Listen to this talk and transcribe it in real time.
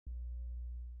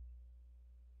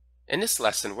In this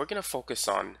lesson, we're going to focus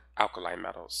on alkali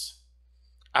metals.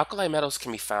 Alkali metals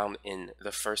can be found in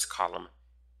the first column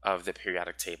of the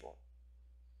periodic table.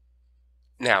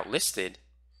 Now, listed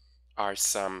are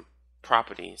some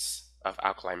properties of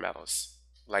alkali metals.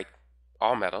 Like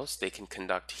all metals, they can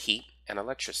conduct heat and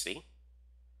electricity.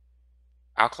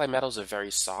 Alkali metals are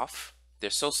very soft. They're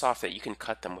so soft that you can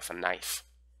cut them with a knife,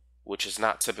 which is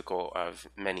not typical of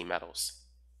many metals.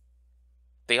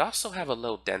 They also have a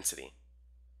low density.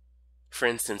 For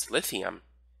instance, lithium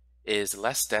is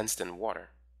less dense than water.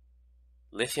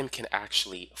 Lithium can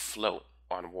actually float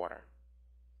on water.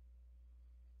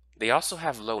 They also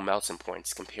have low melting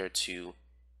points compared to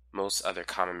most other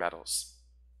common metals.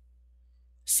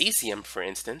 Cesium, for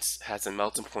instance, has a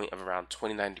melting point of around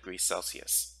 29 degrees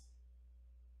Celsius.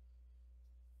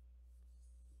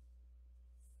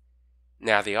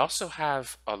 Now, they also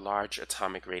have a large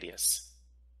atomic radius.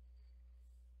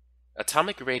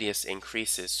 Atomic radius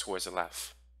increases towards the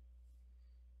left.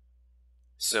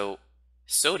 So,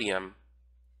 sodium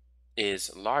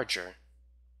is larger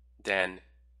than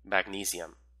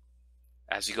magnesium.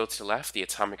 As you go to the left, the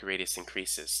atomic radius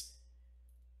increases.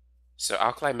 So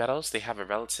alkali metals, they have a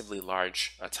relatively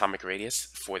large atomic radius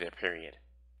for their period.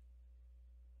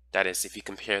 That is, if you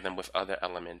compare them with other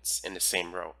elements in the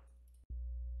same row.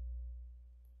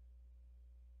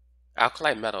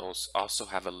 Alkali metals also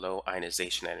have a low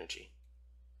ionization energy.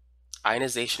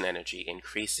 Ionization energy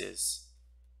increases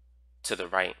to the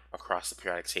right across the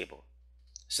periodic table.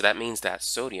 So that means that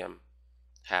sodium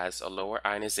has a lower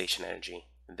ionization energy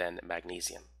than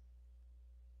magnesium.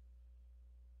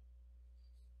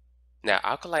 Now,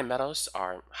 alkali metals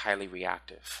are highly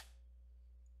reactive.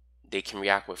 They can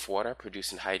react with water,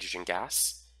 producing hydrogen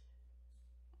gas,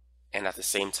 and at the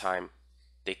same time,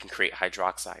 they can create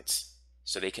hydroxides,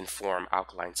 so they can form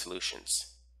alkaline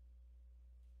solutions.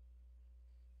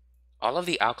 All of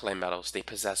the alkali metals, they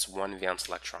possess one valence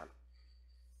electron,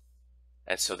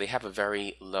 and so they have a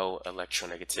very low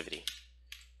electronegativity.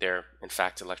 They're, in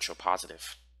fact,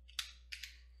 electropositive,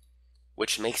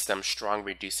 which makes them strong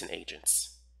reducing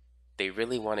agents. They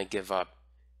really want to give up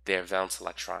their valence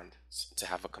electrons to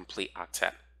have a complete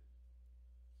octet.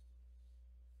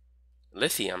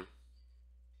 Lithium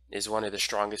is one of the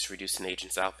strongest reducing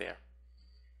agents out there.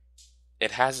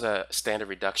 It has a standard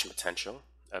reduction potential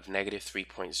of negative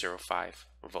 3.05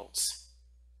 volts.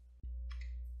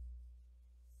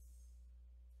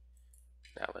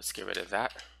 Now let's get rid of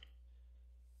that.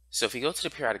 So if you go to the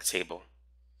periodic table,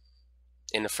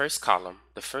 in the first column,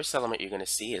 the first element you're going to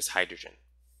see is hydrogen.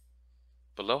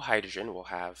 Below hydrogen, we'll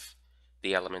have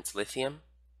the elements lithium,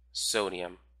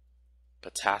 sodium,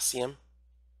 potassium,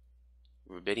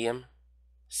 rubidium,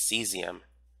 cesium,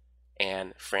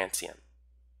 and francium.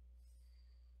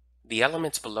 The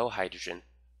elements below hydrogen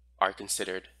are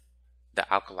considered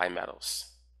the alkali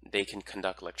metals. They can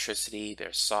conduct electricity,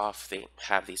 they're soft, they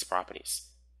have these properties.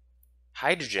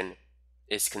 Hydrogen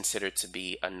is considered to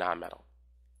be a nonmetal.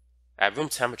 At room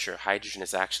temperature, hydrogen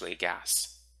is actually a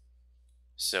gas,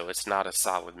 so it's not a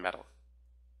solid metal.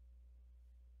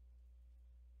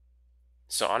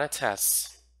 So on a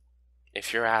test,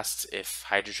 if you're asked if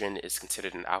hydrogen is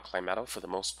considered an alkali metal, for the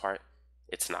most part,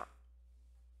 it's not.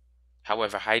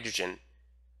 However, hydrogen,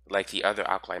 like the other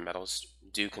alkali metals,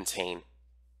 do contain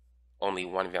only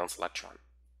one valence electron,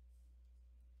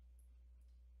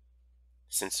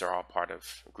 since they're all part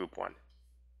of group 1.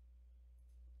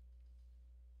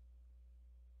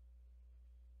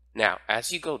 Now,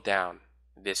 as you go down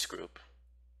this group,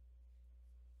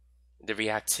 the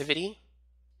reactivity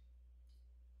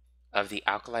of the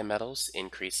alkali metals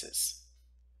increases.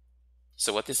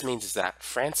 So what this means is that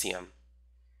francium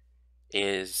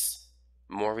is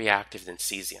more reactive than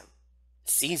cesium.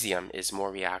 Cesium is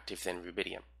more reactive than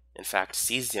rubidium. In fact,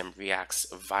 cesium reacts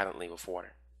violently with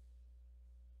water.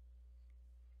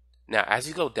 Now, as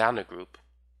you go down the group,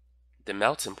 the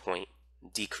melting point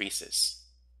decreases.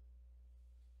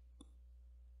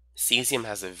 Cesium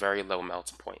has a very low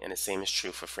melting point, and the same is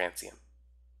true for francium.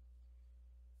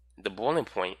 The boiling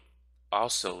point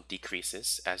also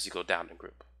decreases as you go down the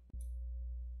group.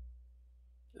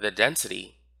 The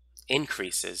density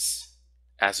increases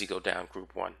as you go down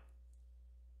group 1.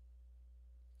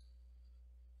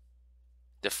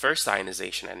 The first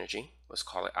ionization energy, let's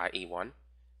call it IE1,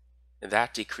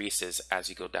 that decreases as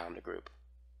you go down the group.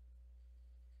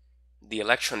 The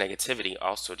electronegativity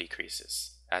also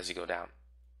decreases as you go down.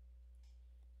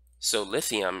 So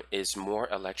lithium is more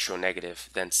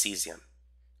electronegative than cesium,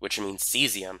 which means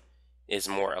cesium is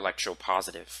more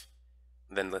electropositive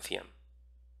than lithium.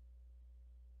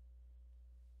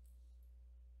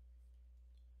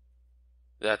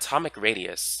 The atomic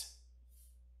radius,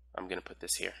 I'm going to put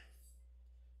this here.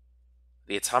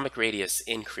 the atomic radius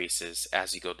increases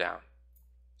as you go down.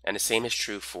 And the same is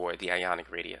true for the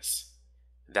ionic radius.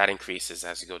 That increases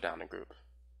as you go down a group.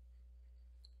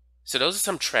 So those are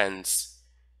some trends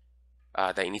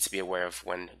that you need to be aware of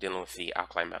when dealing with the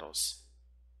alkali metals.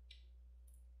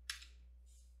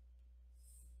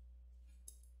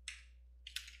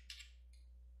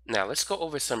 Now let's go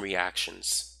over some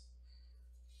reactions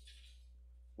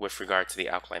with regard to the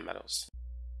alkali metals.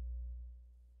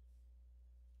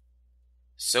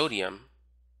 Sodium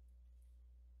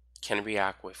can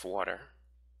react with water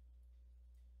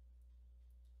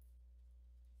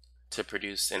to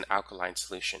produce an alkaline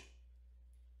solution.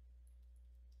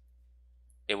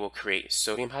 It will create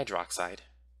sodium hydroxide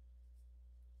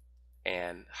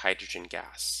and hydrogen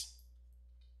gas.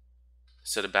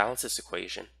 So to balance this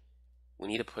equation, we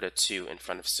need to put a 2 in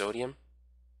front of sodium,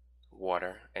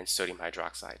 water, and sodium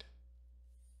hydroxide.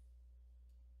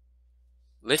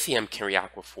 Lithium can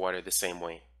react with water the same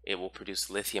way. It will produce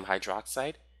lithium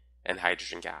hydroxide and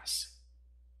hydrogen gas.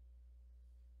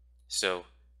 So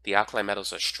the alkali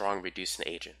metals are strong reducing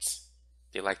agents.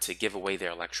 They like to give away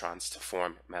their electrons to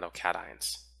form metal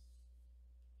cations.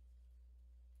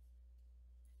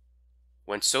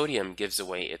 When sodium gives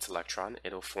away its electron,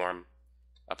 it'll form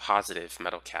a positive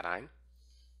metal cation.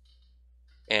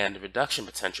 And the reduction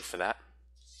potential for that,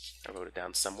 I wrote it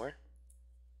down somewhere,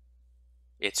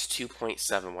 it's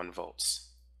 2.71 volts.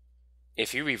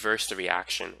 If you reverse the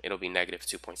reaction, it'll be negative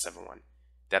 2.71.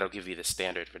 That'll give you the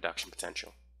standard reduction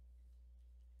potential.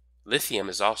 Lithium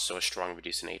is also a strong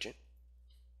reducing agent.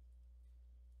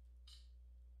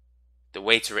 The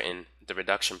way it's written, the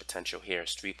reduction potential here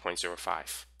is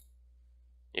 3.05.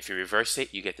 If you reverse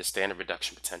it, you get the standard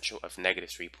reduction potential of negative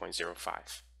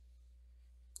 3.05.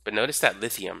 But notice that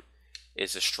lithium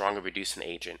is a stronger reducing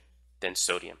agent than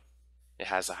sodium. It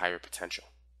has a higher potential.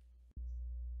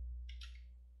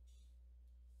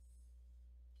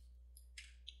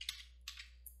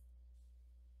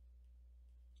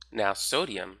 Now,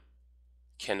 sodium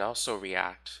can also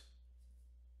react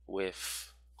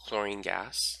with chlorine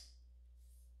gas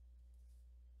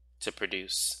to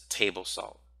produce table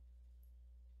salt,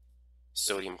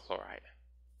 sodium chloride.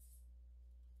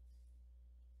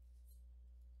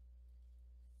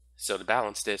 So to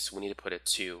balance this, we need to put a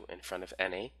 2 in front of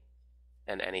Na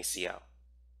and NaCl.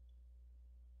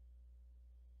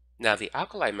 Now the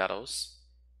alkali metals,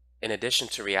 in addition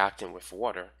to reacting with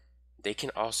water, they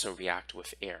can also react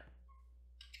with air.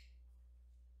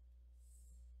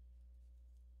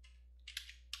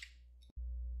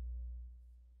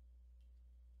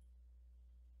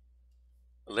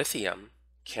 Lithium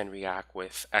can react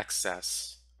with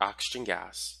excess oxygen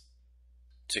gas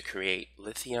to create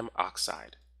lithium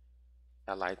oxide,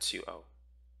 Li2O.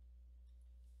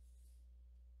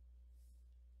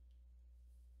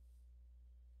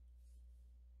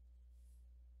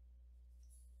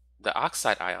 The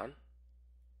oxide ion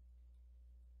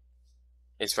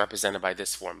is represented by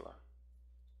this formula,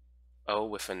 O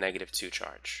with a negative 2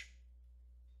 charge.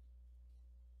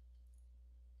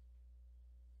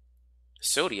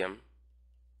 Sodium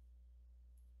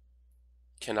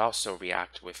can also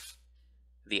react with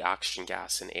the oxygen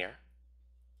gas in air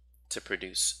to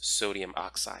produce sodium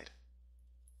oxide,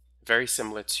 very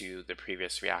similar to the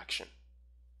previous reaction.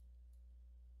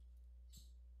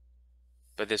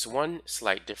 But there's one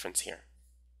slight difference here.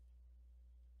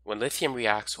 When lithium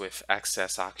reacts with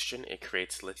excess oxygen, it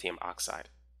creates lithium oxide.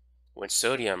 When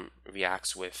sodium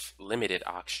reacts with limited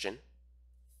oxygen,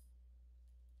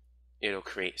 it'll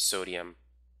create sodium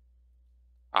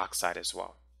oxide as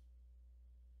well.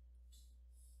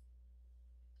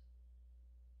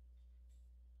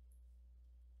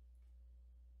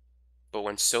 But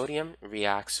when sodium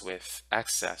reacts with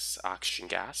excess oxygen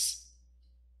gas,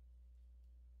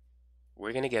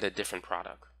 we're going to get a different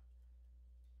product.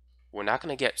 We're not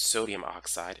going to get sodium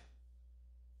oxide.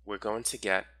 We're going to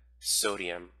get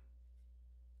sodium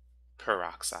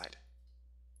peroxide.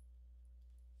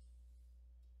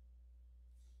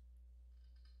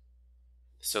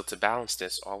 So to balance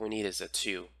this, all we need is a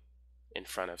 2 in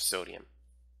front of sodium.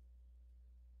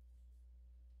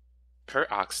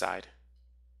 Peroxide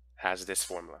has this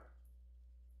formula.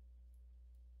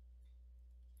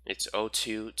 It's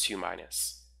O2, 2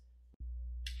 minus.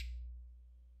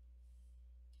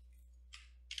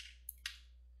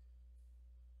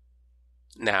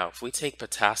 Now, if we take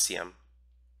potassium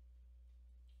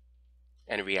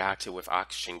and react it with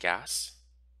oxygen gas,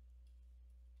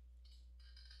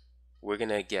 we're going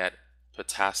to get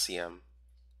potassium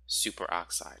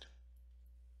superoxide.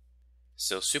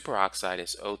 So superoxide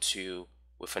is O2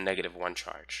 with a negative 1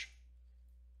 charge,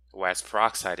 whereas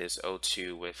peroxide is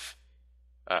O2 with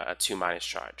a 2 minus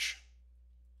charge.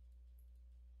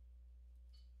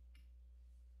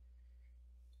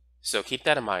 So keep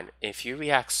that in mind. If you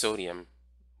react sodium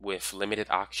with limited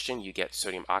oxygen, you get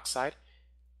sodium oxide,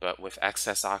 but with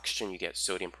excess oxygen, you get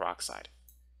sodium peroxide.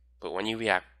 But when you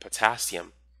react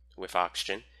potassium with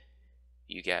oxygen,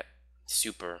 you get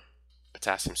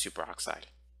potassium superoxide.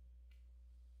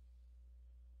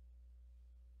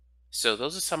 So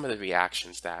those are some of the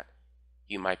reactions that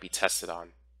you might be tested on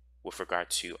with regard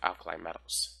to alkali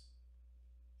metals.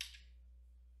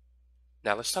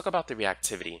 Now let's talk about the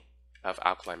reactivity of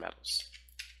alkali metals.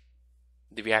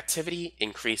 The reactivity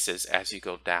increases as you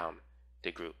go down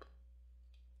the group.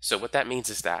 So what that means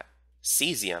is that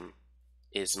cesium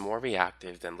is more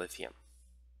reactive than lithium.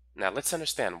 Now let's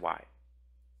understand why.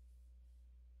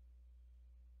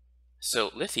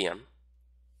 So lithium,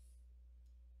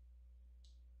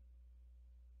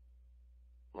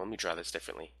 let me draw this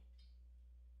differently.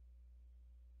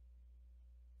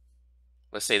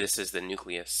 Let's say this is the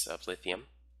nucleus of lithium.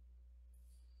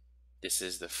 This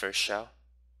is the first shell,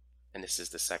 and this is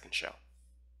the second shell.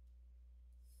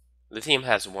 Lithium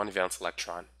has one valence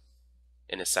electron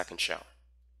in the second shell.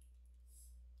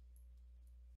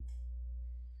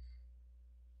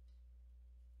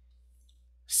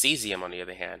 Cesium, on the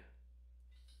other hand,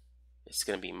 is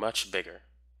going to be much bigger.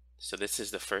 So this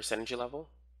is the first energy level.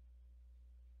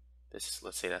 This,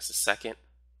 let's say that's the second,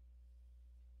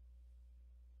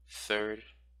 third,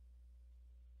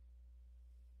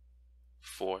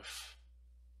 fourth,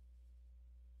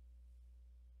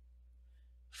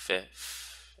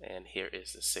 fifth, and here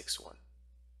is the sixth one.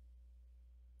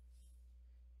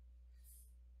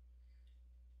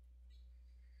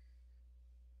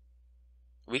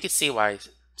 We can see why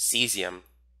cesium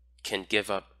can give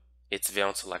up its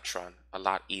valence electron a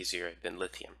lot easier than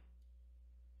lithium.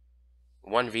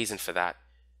 One reason for that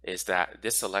is that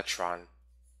this electron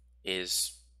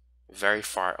is very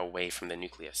far away from the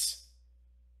nucleus.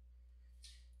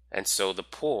 And so the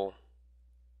pull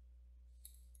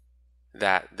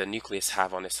that the nucleus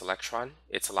have on this electron,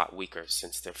 it's a lot weaker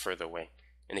since they're further away.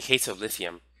 In the case of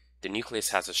lithium, the nucleus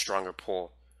has a stronger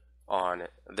pull on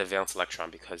the valence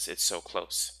electron because it's so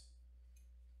close.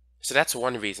 So that's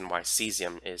one reason why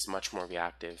cesium is much more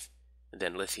reactive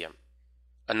than lithium.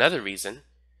 Another reason,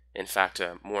 in fact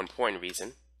a more important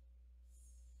reason,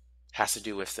 has to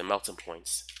do with the melting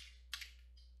points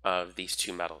of these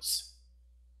two metals.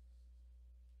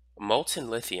 Molten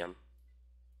lithium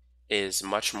is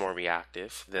much more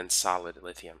reactive than solid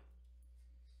lithium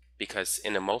because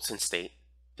in a molten state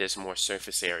there's more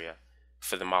surface area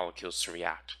for the molecules to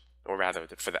react, or rather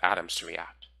for the atoms to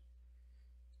react.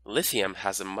 Lithium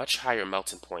has a much higher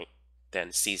melting point than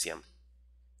cesium.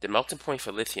 The melting point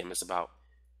for lithium is about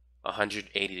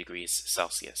 180 degrees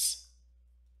Celsius.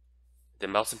 The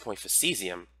melting point for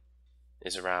cesium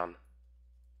is around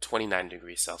 29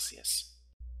 degrees Celsius.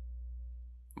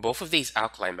 Both of these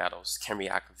alkali metals can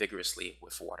react vigorously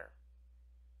with water.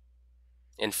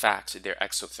 In fact, they're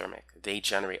exothermic. They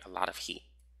generate a lot of heat.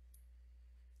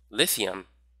 Lithium,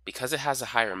 because it has a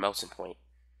higher melting point,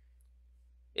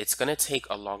 it's going to take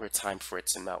a longer time for it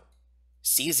to melt.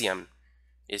 Cesium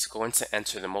is going to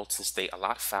enter the molten state a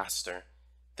lot faster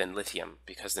than lithium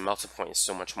because the melting point is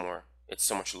so much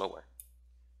lower.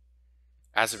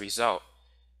 As a result,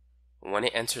 when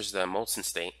it enters the molten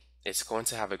state, it's going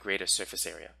to have a greater surface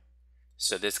area.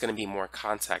 So there's going to be more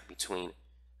contact between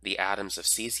the atoms of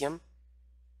cesium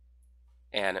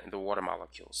and the water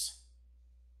molecules.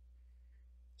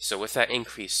 So with that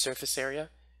increased surface area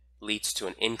leads to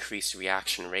an increased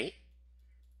reaction rate.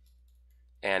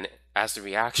 And as the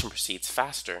reaction proceeds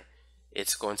faster,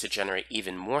 it's going to generate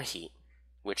even more heat,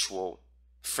 which will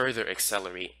further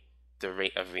accelerate the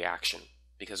rate of reaction.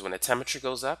 Because when the temperature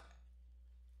goes up,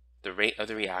 the rate of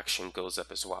the reaction goes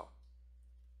up as well.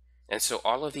 And so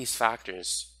all of these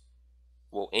factors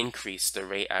will increase the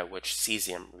rate at which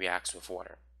cesium reacts with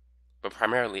water. But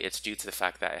primarily it's due to the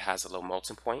fact that it has a low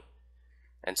melting point,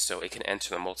 and so it can enter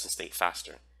the molten state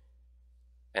faster.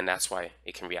 And that's why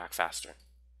it can react faster.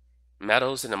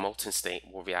 Metals in a molten state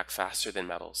will react faster than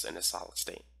metals in a solid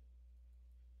state.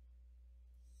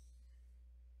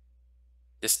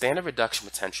 The standard reduction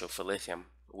potential for lithium,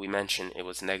 we mentioned it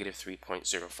was negative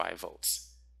 3.05 volts.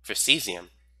 For cesium,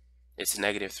 it's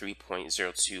negative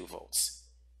 3.02 volts.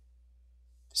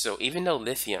 So even though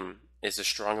lithium is a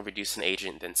stronger reducing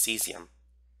agent than cesium,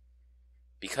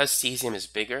 because cesium is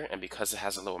bigger and because it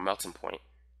has a lower melting point,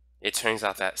 it turns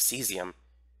out that cesium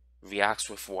reacts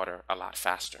with water a lot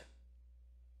faster.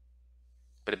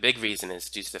 But a big reason is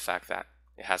due to the fact that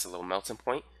it has a low melting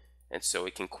point, and so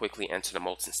it can quickly enter the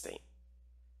molten state,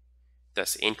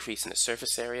 thus increasing the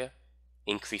surface area,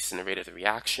 increasing the rate of the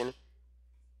reaction,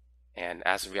 and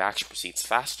as the reaction proceeds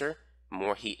faster,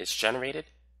 more heat is generated,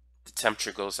 the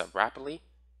temperature goes up rapidly,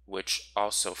 which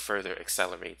also further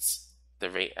accelerates the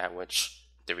rate at which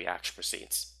the reaction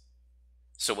proceeds.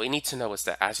 So what we need to know is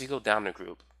that as you go down the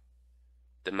group,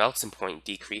 the melting point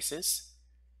decreases,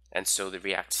 and so the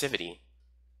reactivity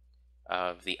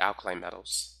of the alkali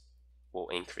metals will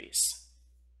increase.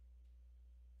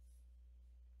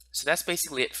 So that's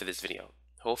basically it for this video.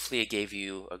 Hopefully it gave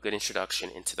you a good introduction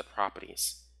into the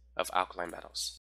properties of alkali metals.